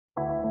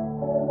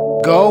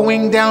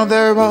Going down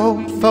the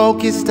road,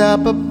 focused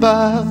up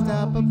above,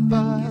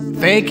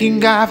 thanking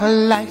God for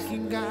life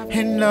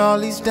and all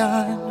He's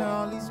done,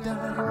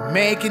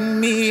 making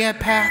me a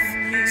path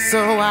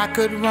so I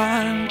could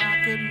run,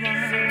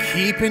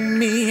 keeping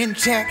me in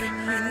check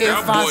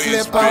if I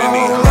slip. Oh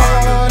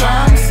Lord,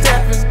 I'm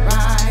stepping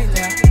right,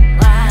 left,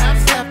 right. I'm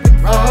stepping.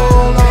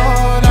 Oh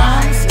Lord,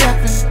 I'm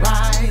stepping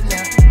right,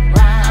 left,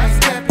 right. I'm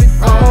stepping.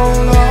 Oh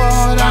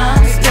Lord,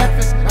 I'm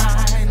stepping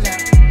right,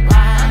 left,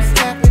 right. I'm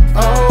stepping.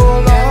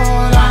 Oh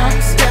Lord,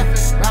 I'm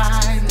stepping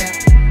right,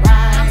 left,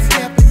 right. I'm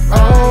stepping.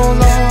 Oh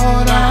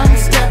Lord, I'm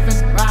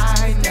stepping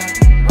right, left,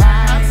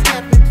 right. I'm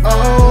stepping.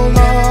 Oh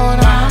Lord,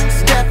 I'm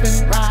stepping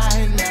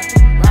right, left,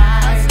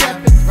 right. I'm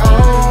stepping.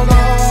 Oh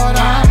Lord,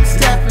 I'm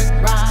stepping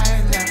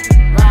right, left,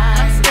 right.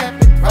 I'm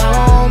stepping.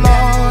 Oh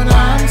Lord,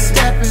 I'm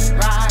stepping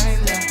right,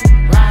 left,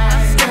 right.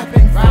 I'm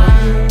stepping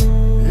right.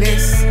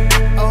 Listen,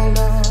 oh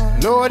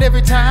Lord, Lord,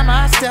 every time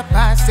I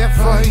step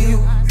for you,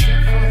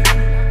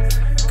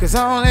 'cause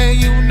only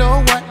you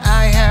know what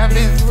I have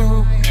been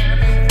through.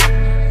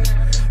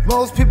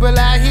 Most people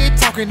out here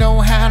talking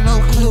don't have no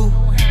clue.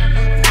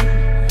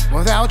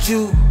 Without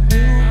you,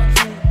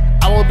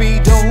 I will be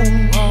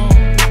doomed.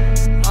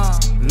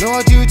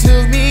 Lord, you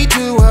took me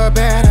to a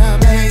better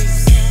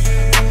place.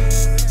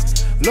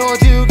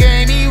 Lord, you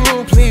gave me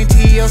room,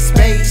 plenty of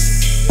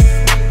space.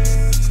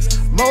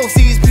 Most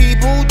these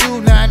people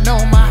do not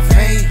know my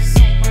face.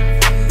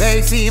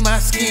 They see my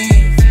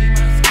skin,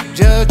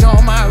 judge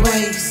on my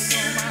race.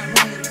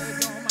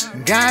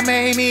 God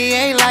made me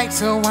a light,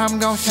 so I'm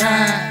gon'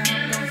 shine.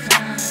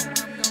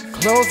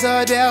 Close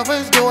the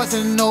devil's doors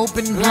and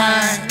open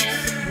blinds.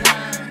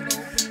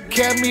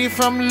 Kept me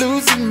from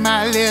losing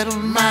my little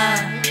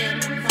mind.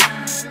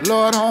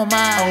 Lord, oh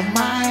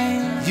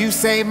my, you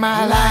saved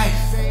my life.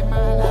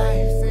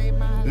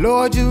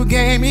 Lord, you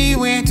gave me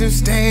when to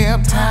stay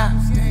up top.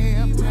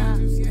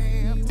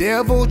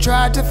 Devil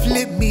tried to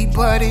flip me,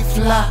 but he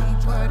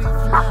flopped.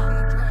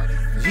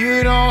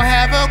 You don't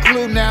have a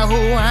clue now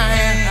who I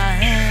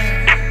am.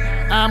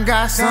 I'm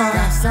God's son,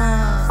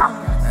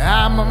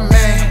 I'm a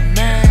man,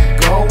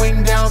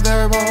 going down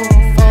the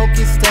road,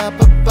 focused up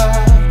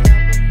above,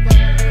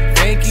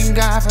 thanking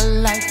God for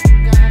life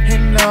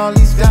and all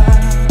He's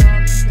done,